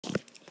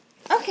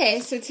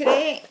Okay, so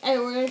today I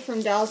ordered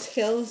from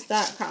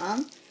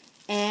dollskills.com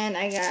and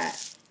I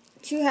got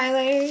 2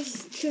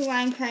 highlighters, 2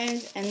 line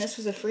primers, and this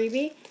was a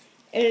freebie.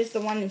 It is the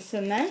one in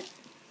cement.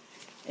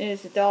 It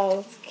is a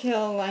Dolls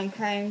Kill Line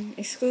Crime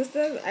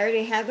exclusive. I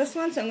already have this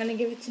one, so I'm going to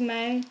give it to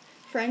my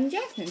friend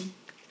Jasmine.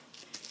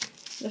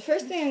 The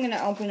first thing I'm going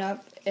to open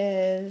up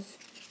is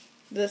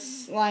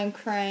this Line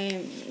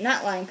Crime,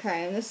 not Line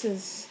Crime, this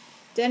is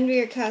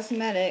Denver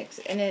Cosmetics,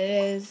 and it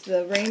is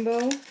the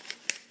Rainbow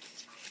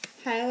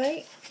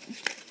highlight.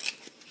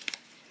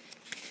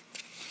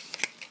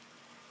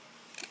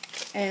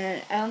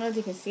 And I don't know if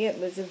you can see it,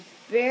 but it's a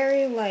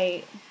very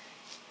light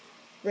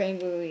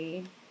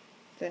rainbowy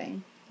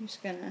thing. I'm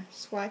just gonna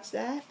swatch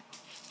that.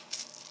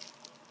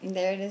 And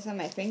there it is on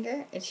my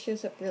finger. It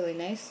shows up really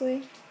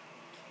nicely.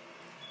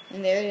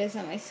 And there it is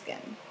on my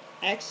skin.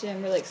 Actually,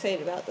 I'm really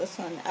excited about this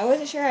one. I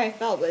wasn't sure how I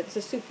felt, but it's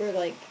a super,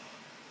 like,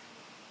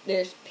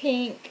 there's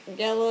pink,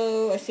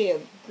 yellow, I see a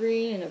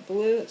green and a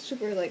blue. It's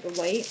super, like,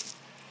 light.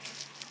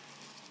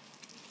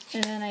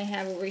 And then I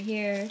have over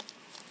here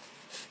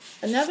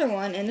another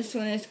one, and this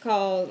one is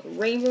called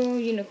Rainbow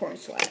Unicorn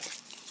Sweat.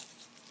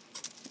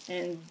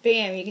 And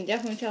bam, you can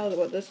definitely tell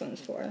what this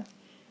one's for.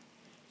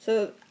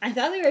 So I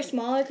thought they were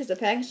smaller because of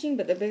the packaging,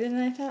 but they're bigger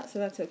than I thought, so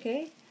that's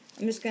okay.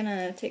 I'm just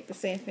gonna take the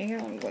same finger,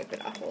 let me wipe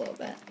it off a little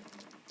bit.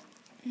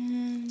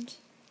 And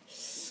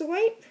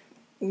swipe.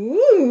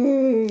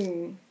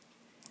 Ooh!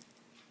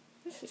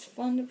 This is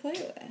fun to play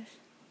with.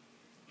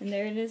 And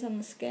there it is on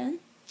the skin.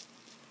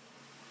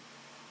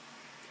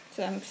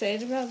 So I'm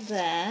excited about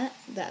that.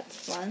 That's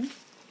fun.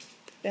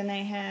 Then I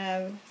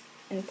have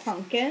in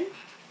pumpkin.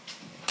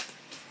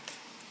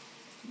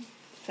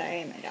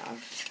 Sorry, my dog.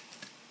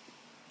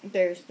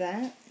 There's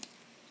that.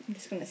 I'm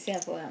just going to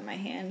sample it on my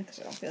hand because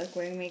I don't feel like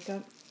wearing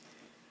makeup.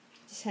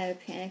 Just had a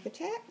panic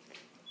attack.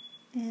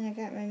 And I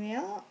got my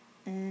mail.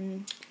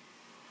 And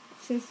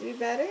it seems to be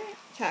better.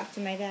 Talked to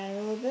my dad a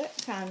little bit.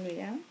 Calmed me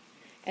down.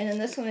 And then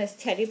this one is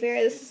Teddy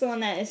Bear. This is the one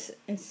that is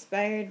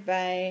inspired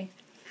by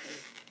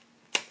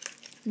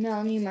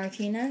Melanie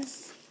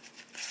Martinez.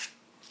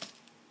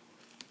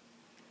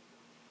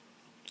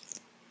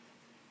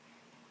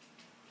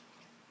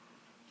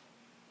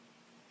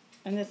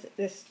 And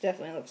this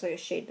definitely looks like a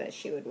shade that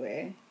she would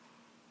wear.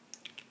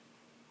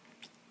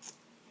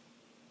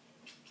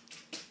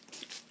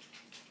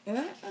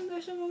 Well, I've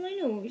got some on my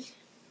nose.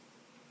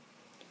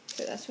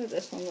 So that's what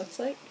this one looks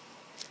like.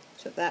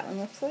 That's what that one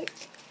looks like.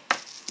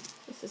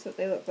 This is what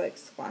they look like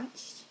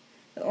swatched.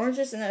 The orange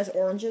isn't as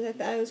orange as I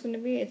thought it was going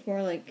to be. It's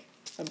more like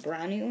a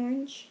brownie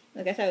orange.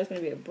 Like I thought it was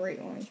going to be a bright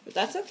orange, but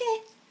that's okay.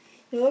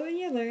 You live and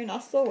you learn. I'll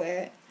still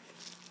wear it.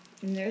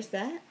 And there's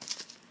that.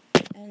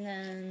 And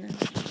then,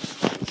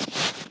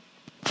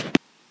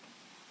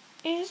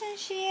 isn't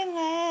she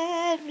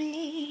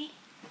lovely?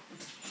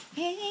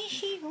 Isn't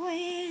she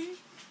Gwen?